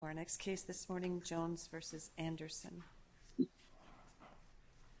our next case this morning, Jones v. Anderson.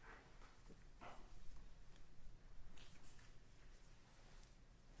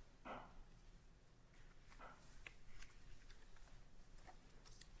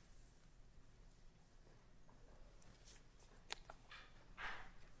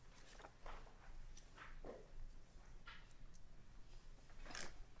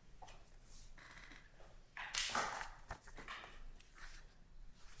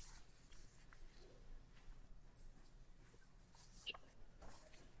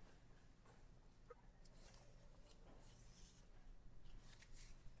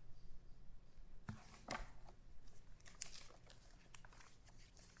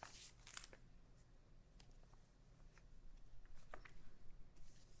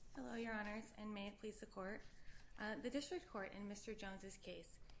 Hello, Your Honors, and may it please the Court. The District Court in Mr. Jones's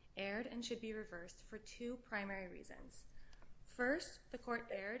case erred and should be reversed for two primary reasons. First, the Court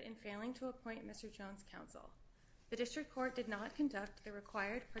erred in failing to appoint Mr. Jones' counsel. The District Court did not conduct the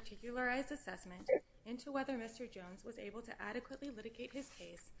required particularized assessment into whether Mr. Jones was able to adequately litigate his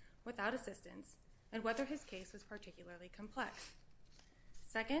case without assistance and whether his case was particularly complex.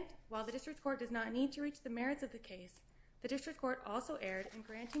 Second, while the District Court does not need to reach the merits of the case, the District Court also erred in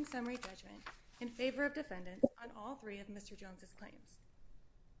granting summary judgment in favor of defendants on all three of Mr. Jones's claims.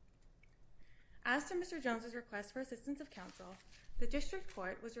 As to Mr. Jones's request for assistance of counsel, the District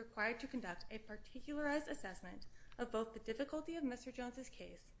Court was required to conduct a particularized assessment of both the difficulty of Mr. Jones's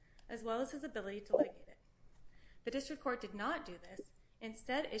case as well as his ability to litigate it. The District Court did not do this,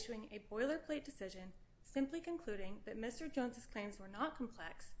 instead issuing a boilerplate decision simply concluding that Mr. Jones's claims were not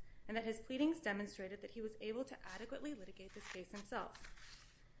complex and that his pleadings demonstrated that he was able to adequately litigate this case himself.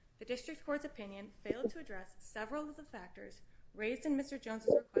 The District Court's opinion failed to address several of the factors raised in Mr.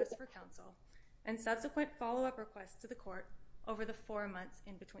 Jones's request for counsel and subsequent follow-up requests to the Court over the 4 months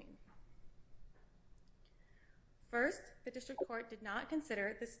in between. First, the District Court did not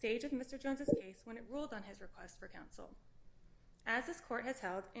consider the stage of Mr. Jones's case when it ruled on his request for counsel. As this Court has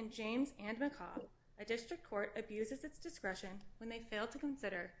held in James and McCaw, a District Court abuses its discretion when they fail to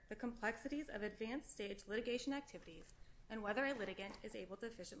consider the complexities of advanced stage litigation activities and whether a litigant is able to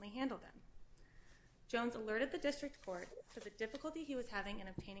efficiently handle them. Jones alerted the District Court to the difficulty he was having in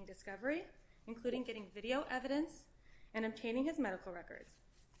obtaining discovery, including getting video evidence and obtaining his medical records,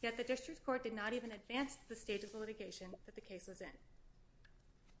 yet the District Court did not even advance the stage of the litigation that the case was in.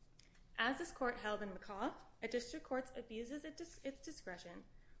 As this Court held in McCaw, a District Court abuses its discretion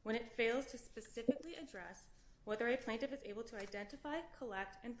when it fails to specifically address whether a plaintiff is able to identify,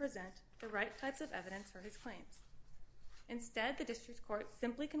 collect, and present the right types of evidence for his claims. Instead, the District Court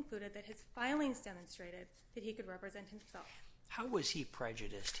simply concluded that his filings demonstrated that he could represent himself. How was he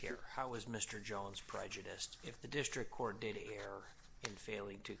prejudiced here? How was Mr. Jones prejudiced? If the District Court did err in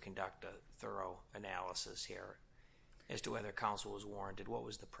failing to conduct a thorough analysis here as to whether counsel was warranted, what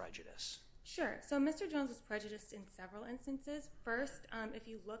was the prejudice? Sure. So Mr. Jones was prejudiced in several instances. First, if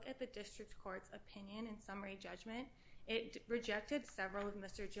you look at the District Court's opinion in summary judgment, it rejected several of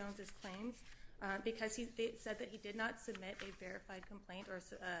Mr. Jones's claims because it said that he did not submit a verified complaint or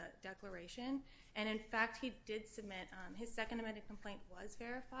declaration. And in fact, he did submit, his second amended complaint was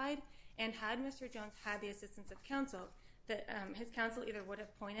verified, and had Mr. Jones had the assistance of counsel, that his counsel either would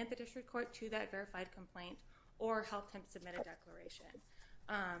have pointed the District Court to that verified complaint or helped him submit a declaration.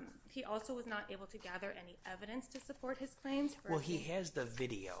 He also was not able to gather any evidence to support his claims. Well, he has the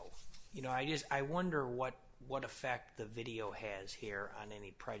video. You know, I wonder what effect the video has here on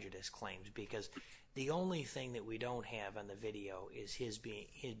any prejudice claims, because the only thing that we don't have on the video is his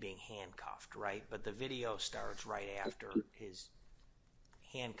being handcuffed, right? But the video starts right after his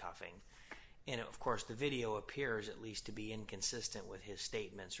handcuffing. And of course, the video appears at least to be inconsistent with his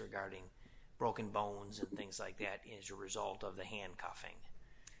statements regarding broken bones and things like that as a result of the handcuffing.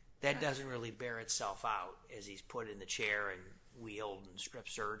 That doesn't really bear itself out as he's put in the chair and wheeled and strip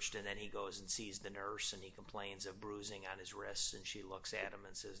searched, and then he goes and sees the nurse and he complains of bruising on his wrists, and she looks at him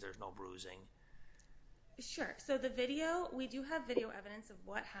and says there's no bruising. Sure. So the video, we do have video evidence of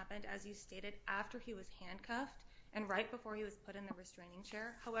what happened, as you stated, after he was handcuffed and right before he was put in the restraining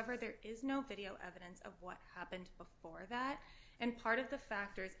chair. However, there is no video evidence of what happened before that. And part of the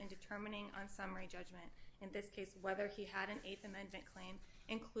factors in determining on summary judgment, in this case, whether he had an Eighth Amendment claim,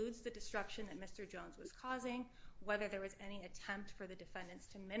 includes the disruption that Mr. Jones was causing, whether there was any attempt for the defendants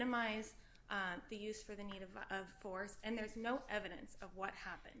to minimize the use for the need of force, and there's no evidence of what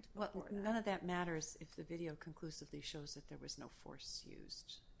happened before that. None of that matters if the video conclusively shows that there was no force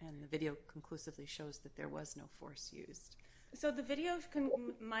used, and the video conclusively shows that there was no force used. So the video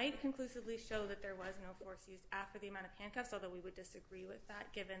might conclusively show that there was no force used after the amount of handcuffs, although we would disagree with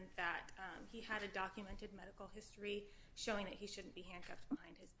that, given that he had a documented medical history showing that he shouldn't be handcuffed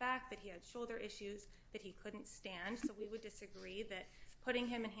behind his back, that he had shoulder issues, that he couldn't stand. So we would disagree that putting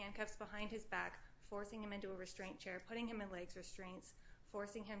him in handcuffs behind his back, forcing him into a restraint chair, putting him in legs restraints,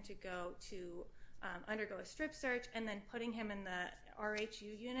 forcing him to go to undergo a strip search, and then putting him in the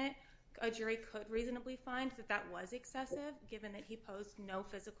RHU unit, a jury could reasonably find that that was excessive, given that he posed no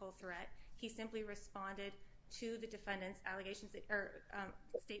physical threat. He simply responded to the defendant's allegations or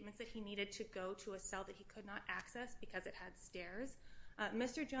statements that he needed to go to a cell that he could not access because it had stairs.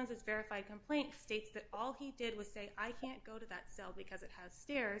 Mr. Jones's verified complaint states that all he did was say, I can't go to that cell because it has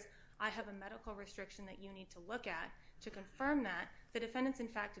stairs. I have a medical restriction that you need to look at. To confirm that, the defendants, in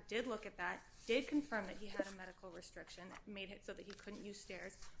fact, did look at that, did confirm that he had a medical restriction, made it so that he couldn't use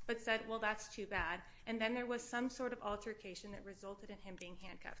stairs, but said, well, that's too bad. And then there was some sort of altercation that resulted in him being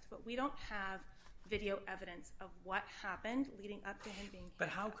handcuffed. But we don't have video evidence of what happened leading up to him being handcuffed. But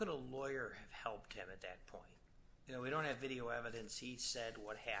how could a lawyer have helped him at that point? You know, we don't have video evidence. He said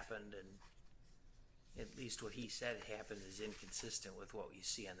what happened, and at least what he said happened is inconsistent with what you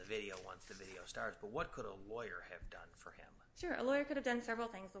see on the video once the video starts. But what could a lawyer have done for him? Sure, a lawyer could have done several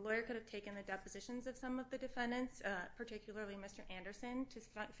things. The lawyer could have taken the depositions of some of the defendants, particularly Mr. Anderson, to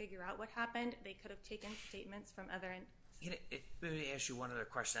figure out what happened. They could have taken statements from other... Let me ask you one other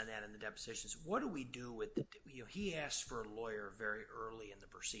question on that in the depositions. What do we do with the... You know, he asked for a lawyer very early in the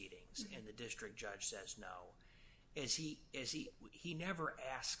proceedings, and the district judge says no. He never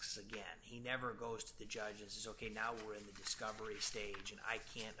asks again. He never goes to the judge and says, okay, now we're in the discovery stage and I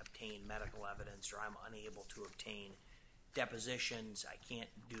can't obtain medical evidence, or I'm unable to obtain depositions. I can't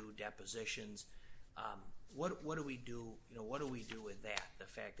do depositions. What do we do? You know, what do we do with that? The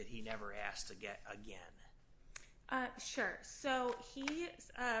fact that he never asked again. Sure. So he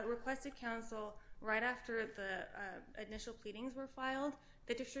requested counsel right after the initial pleadings were filed.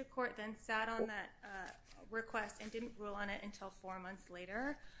 The district court then sat on that request and didn't rule on it until 4 months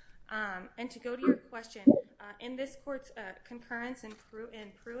later. And to go to your question, in this court's concurrence in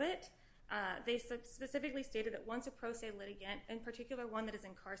Pruitt, they specifically stated that once a pro se litigant, in particular one that is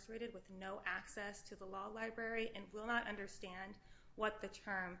incarcerated with no access to the law library and will not understand what the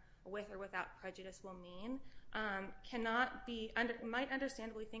term with or without prejudice will mean, might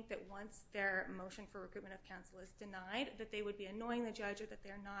understandably think that once their motion for recruitment of counsel is denied, that they would be annoying the judge, or that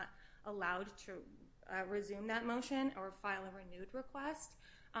they're not allowed to resume that motion or file a renewed request.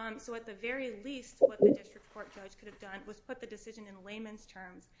 So at the very least, what the district court judge could have done was put the decision in layman's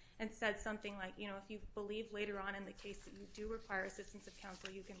terms and said something like, you know, if you believe later on in the case that you do require assistance of counsel,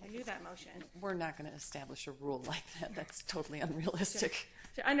 you can renew that motion. We're not going to establish a rule like that. That's totally unrealistic.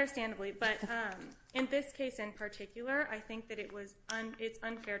 Sure. Understandably, but in this case in particular, I think that it's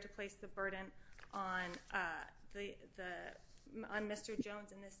unfair to place the burden on on Mr.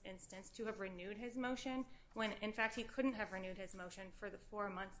 Jones in this instance to have renewed his motion, when in fact he couldn't have renewed his motion for the 4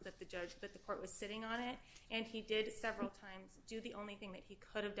 months that the court was sitting on it, and he did several times do the only thing that he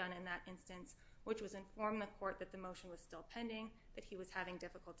could have done in that instance, which was inform the court that the motion was still pending, that he was having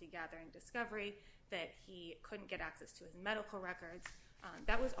difficulty gathering discovery, that he couldn't get access to his medical records.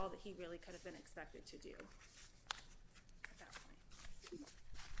 That was all that he really could have been expected to do at that point.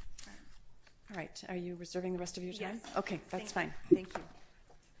 All right. Are you reserving the rest of your time? Yes. Okay, that's fine. Thank you.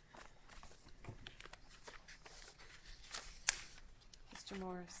 Mr.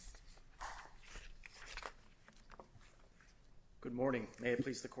 Morris. Good morning. May it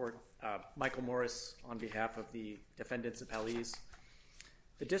please the court. Michael Morris on behalf of the defendants appellees.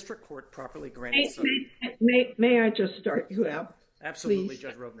 The district court properly granted May I just start you out? Absolutely, please?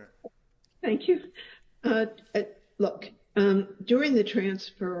 Judge Rovner. Thank you. Look, during the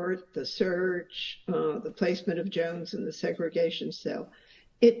transfer, the search, the placement of Jones in the segregation cell,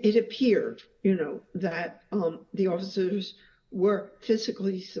 it appeared, that the officers were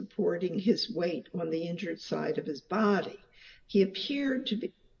physically supporting his weight on the injured side of his body. He appeared to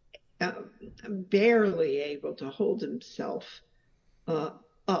be barely able to hold himself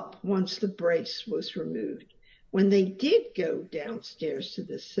up once the brace was removed. When they did go downstairs to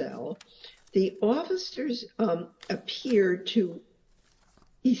the cell, the officers appeared to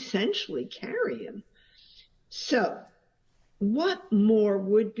essentially carry him. So what more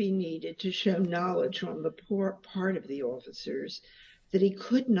would be needed to show knowledge on the part of the officers that he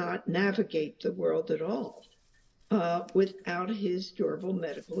could not navigate the world at all without his durable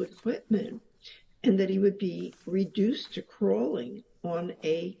medical equipment, and that he would be reduced to crawling on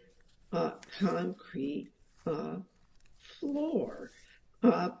a concrete floor?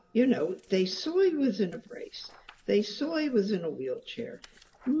 They saw he was in a brace. They saw he was in a wheelchair.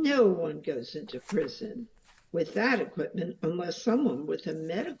 No one goes into prison with that equipment unless someone with a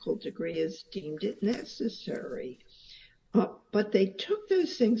medical degree has deemed it necessary. But they took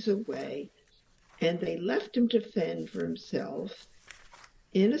those things away and they left him to fend for himself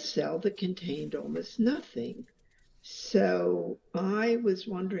in a cell that contained almost nothing. So I was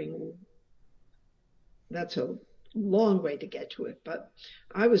wondering, that's a long way to get to it, but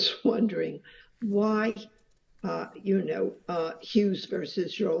I was wondering why, Hughes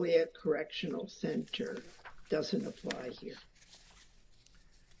versus Joliet Correctional Center doesn't apply here.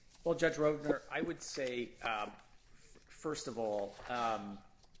 Well, Judge Rovner, I would say, first of all,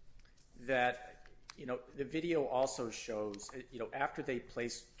 that the video also shows, after they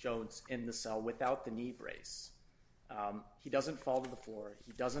placed Jones in the cell without the knee brace, he doesn't fall to the floor.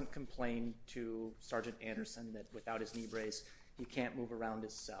 He doesn't complain to Sergeant Anderson that without his knee brace, he can't move around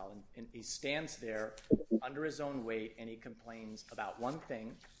his cell. And he stands there under his own weight, and he complains about one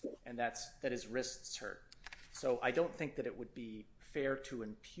thing, and that's that his wrists hurt. So I don't think that it would be fair to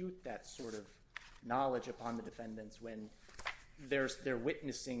impute that sort of knowledge upon the defendants when they're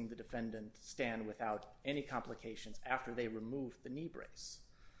witnessing the defendant stand without any complications after they remove the knee brace.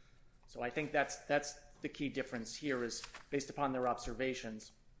 So I think that's the key difference here is based upon their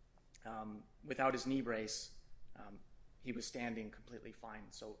observations, without his knee brace, he was standing completely fine.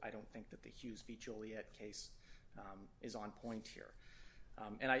 So I don't think that the Hughes v. Joliet case is on point here.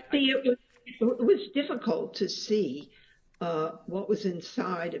 It was difficult to see what was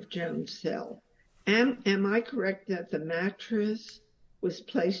inside of Jones' cell. Am I correct that the mattress was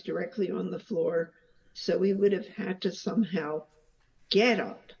placed directly on the floor, so he would have had to somehow get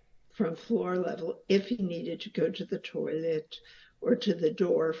up from floor level if he needed to go to the toilet or to the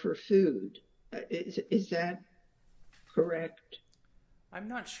door for food? Is that correct? I'm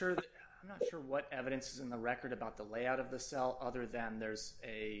not sure what evidence is in the record about the layout of the cell, other than there's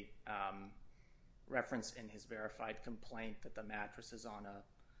a reference in his verified complaint that the mattress is on a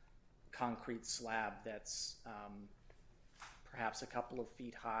concrete slab that's perhaps a couple of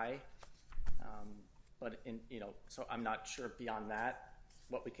feet high. So I'm not sure beyond that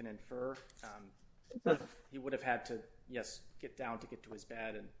what we can infer. But he would have had to, yes, get down to get to his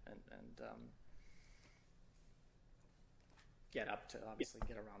bed and get up to obviously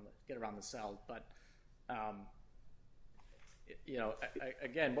get around the cell. But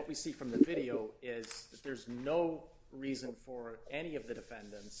again, what we see from the video is that there's no reason for any of the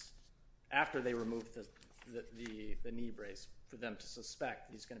defendants, after they remove the knee brace, for them to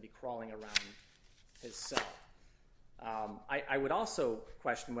suspect he's going to be crawling around his cell. I would also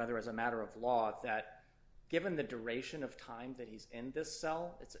question whether, as a matter of law, that given the duration of time that he's in this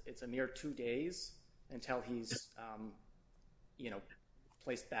cell, it's a mere 2 days until he's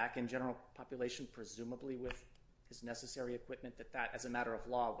placed back in general population, presumably with his necessary equipment, that as a matter of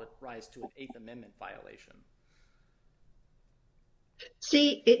law would rise to an Eighth Amendment violation.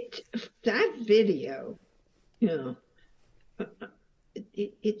 See, that video,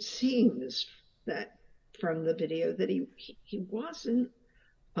 it seems that from the video that he wasn't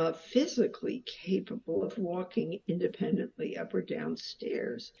physically capable of walking independently up or down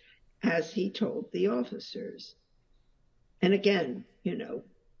stairs, as he told the officers. And again,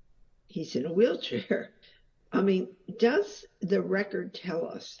 he's in a wheelchair. I mean, does the record tell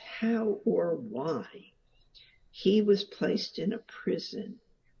us how or why he was placed in a prison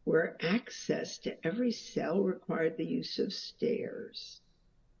where access to every cell required the use of stairs?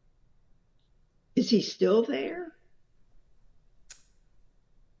 Is he still there?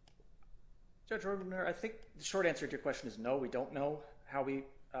 Judge Rubner, I think the short answer to your question is no. We don't know how we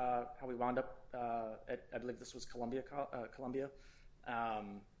wound up at, I believe this was Columbia.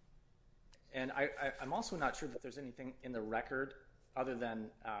 And I'm also not sure that there's anything in the record other than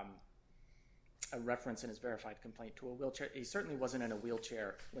a reference in his verified complaint to a wheelchair. He certainly wasn't in a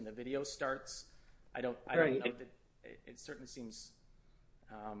wheelchair when the video starts. I don't know that it certainly seems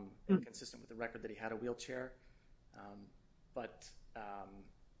inconsistent with the record that he had a wheelchair. But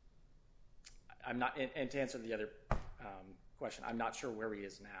I'm not, and to answer the other question, I'm not sure where he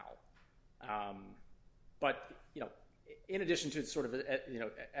is now. But in addition to sort of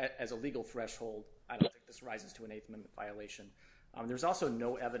as a legal threshold, I don't think this rises to an Eighth Amendment violation. There's also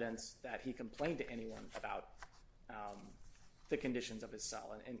no evidence that he complained to anyone about the conditions of his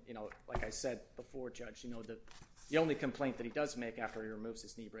cell. And like I said before, Judge, the only complaint that he does make after he removes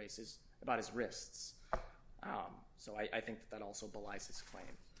his knee brace is about his wrists. So I think that also belies his claim.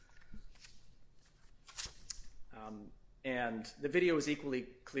 And the video is equally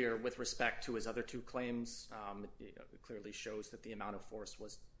clear with respect to his other two claims. It clearly shows that the amount of force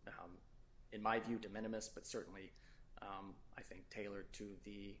was in my view, de minimis, but certainly, I think, tailored to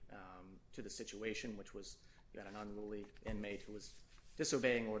the situation, which was you had an unruly inmate who was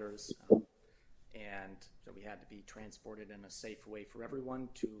disobeying orders, and so we had to be transported in a safe way for everyone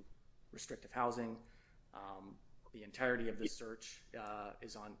to restrictive housing. The entirety of the search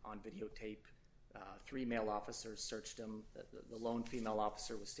is on videotape. 3 male officers searched him. The lone female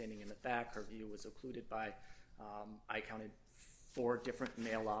officer was standing in the back. Her view was occluded by, I counted 4 different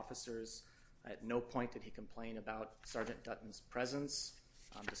male officers. At no point did he complain about Sergeant Dutton's presence.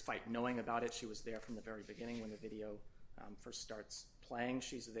 Despite knowing about it, she was there from the very beginning when the video first starts playing.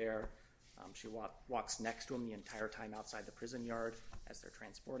 She's there. She walks next to him the entire time outside the prison yard as they're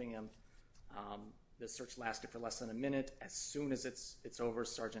transporting him. The search lasted for less than a minute. As soon as it's over,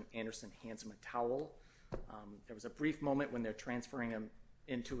 Sergeant Anderson hands him a towel. There was a brief moment when they're transferring him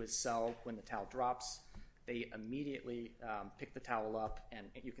into his cell when the towel drops. They immediately pick the towel up, and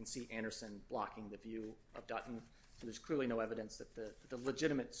you can see Anderson blocking the view of Dutton. So there's clearly no evidence that the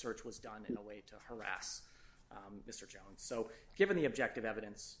legitimate search was done in a way to harass Mr. Jones. So given the objective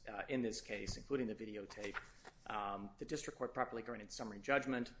evidence in this case, including the videotape, the district court properly granted summary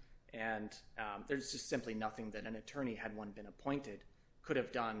judgment, and there's just simply nothing that an attorney, had one been appointed, could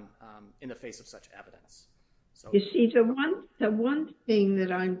have done in the face of such evidence. So, you see, the one thing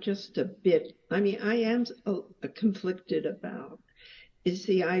that I'm just I am conflicted about is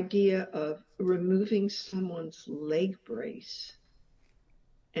the idea of removing someone's leg brace,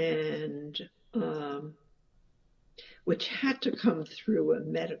 and which had to come through a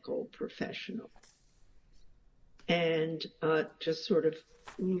medical professional, and just sort of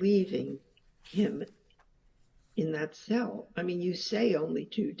leaving him in that cell. I mean, you say only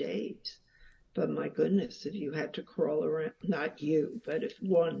 2 days, but my goodness, if you had to crawl around, not you, but if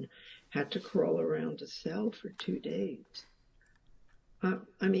one had to crawl around a cell for 2 days.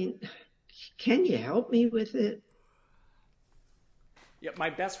 I mean, can you help me with it? yeah, my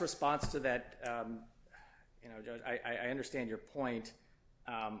best response to that, Judge, I understand your point.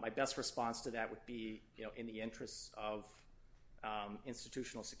 My best response to that would be, in the interests of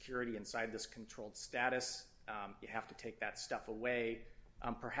institutional security inside this controlled status, you have to take that stuff away.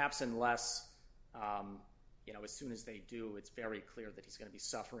 Perhaps unless, as soon as they do, it's very clear that he's going to be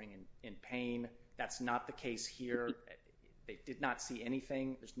suffering in pain. That's not the case here. They did not see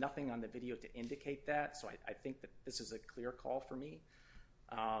anything. There's nothing on the video to indicate that, so I think that this is a clear call for me.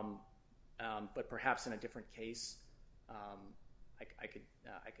 But perhaps in a different case, I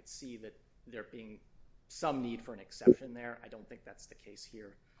could see that there being some need for an exception there. I don't think that's the case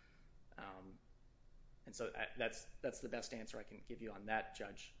here. And so that's the best answer I can give you on that,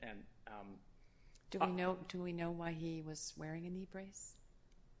 Judge. And do we know why he was wearing a knee brace?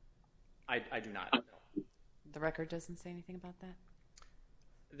 I do not know. The record doesn't say anything about that?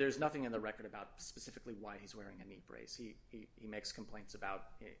 There's nothing in the record about specifically why he's wearing a knee brace. He makes complaints about,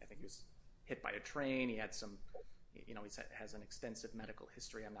 I think he was hit by a train. He had some, he has an extensive medical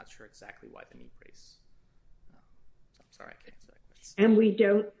history. I'm not sure exactly why the knee brace. So I'm sorry, I can't answer that question. And we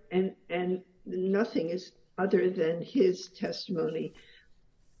don't, and nothing is other than his testimony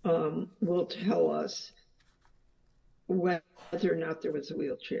will tell us whether or not there was a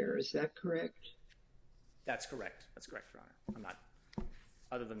wheelchair. Is that correct? That's correct. That's correct, Your Honor. I'm not,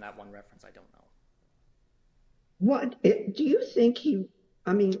 other than that one reference, I don't know. What do you think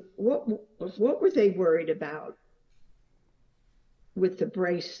what were they worried about with the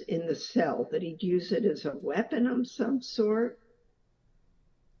brace in the cell? That he'd use it as a weapon of some sort?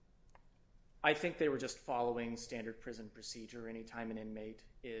 I think they were just following standard prison procedure. Anytime an inmate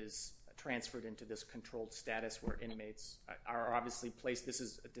is transferred into this controlled status where inmates are obviously placed, this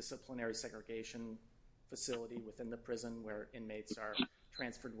is a disciplinary segregation facility within the prison where inmates are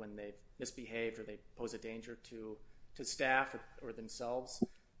transferred when they've misbehaved or they pose a danger to staff or themselves,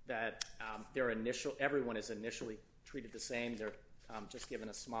 that everyone is initially treated the same. They're just given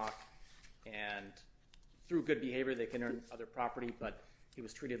a smock, and through good behavior they can earn other property, but he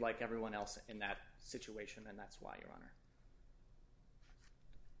was treated like everyone else in that situation, and that's why, Your Honor.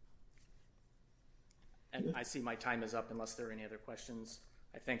 And I see my time is up unless there are any other questions.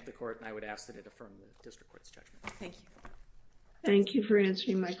 I thank the court, and I would ask that it affirm the district court's judgment. Thank you. Thank you for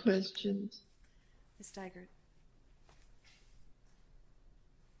answering my questions. Ms. Steigert.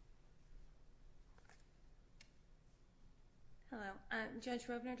 Hello. Judge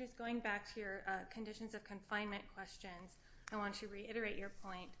Rovner, just going back to your conditions of confinement questions, I want to reiterate your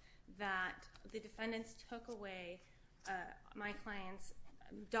point that the defendants took away my client's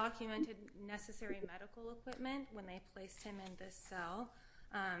documented necessary medical equipment when they placed him in this cell.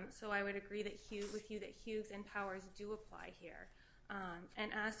 So I would agree with you that Hughes and Powers do apply here.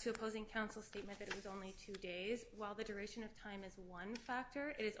 And as to opposing counsel's statement that it was only 2 days, while the duration of time is one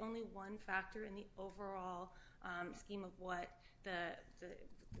factor, it is only one factor in the overall scheme of what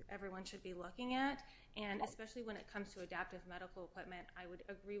everyone should be looking at. And especially when it comes to adaptive medical equipment, I would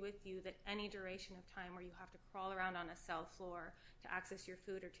agree with you that any duration of time where you have to crawl around on a cell floor to access your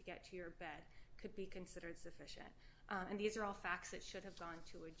food or to get to your bed could be considered sufficient. And these are all facts that should have gone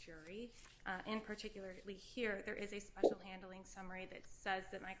to a jury. In particularly here, there is a special handling summary that says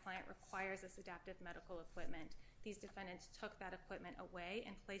that my client requires this adaptive medical equipment. These defendants took that equipment away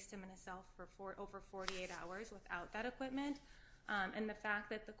and placed him in a cell for over 48 hours without that equipment. And the fact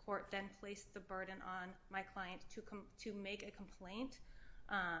that the court then placed the burden on my client to make a complaint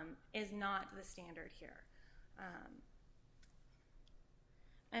is not the standard here.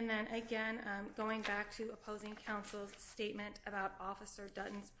 And then again, going back to opposing counsel's statement about Officer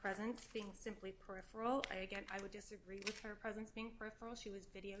Dutton's presence being simply peripheral, I would disagree with her presence being peripheral. She was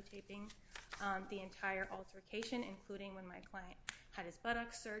videotaping the entire altercation, including when my client had his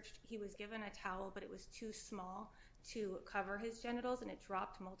buttocks searched. He was given a towel, but it was too small to cover his genitals, and it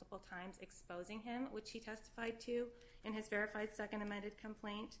dropped multiple times, exposing him, which he testified to in his verified second amended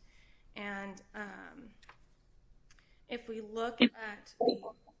complaint. And if we look at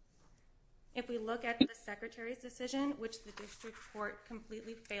the Secretary's decision, which the district court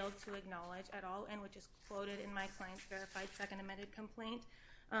completely failed to acknowledge at all, and which is quoted in my client's verified second amended complaint,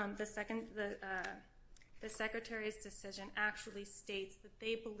 the Secretary's decision actually states that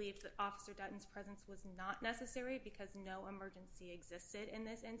they believed that Officer Dutton's presence was not necessary because no emergency existed in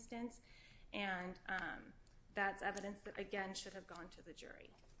this instance, and that's evidence that, again, should have gone to the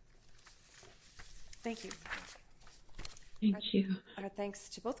jury. Thank you. Thank you. Our thanks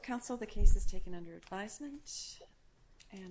to both counsel. The case is taken under advisement.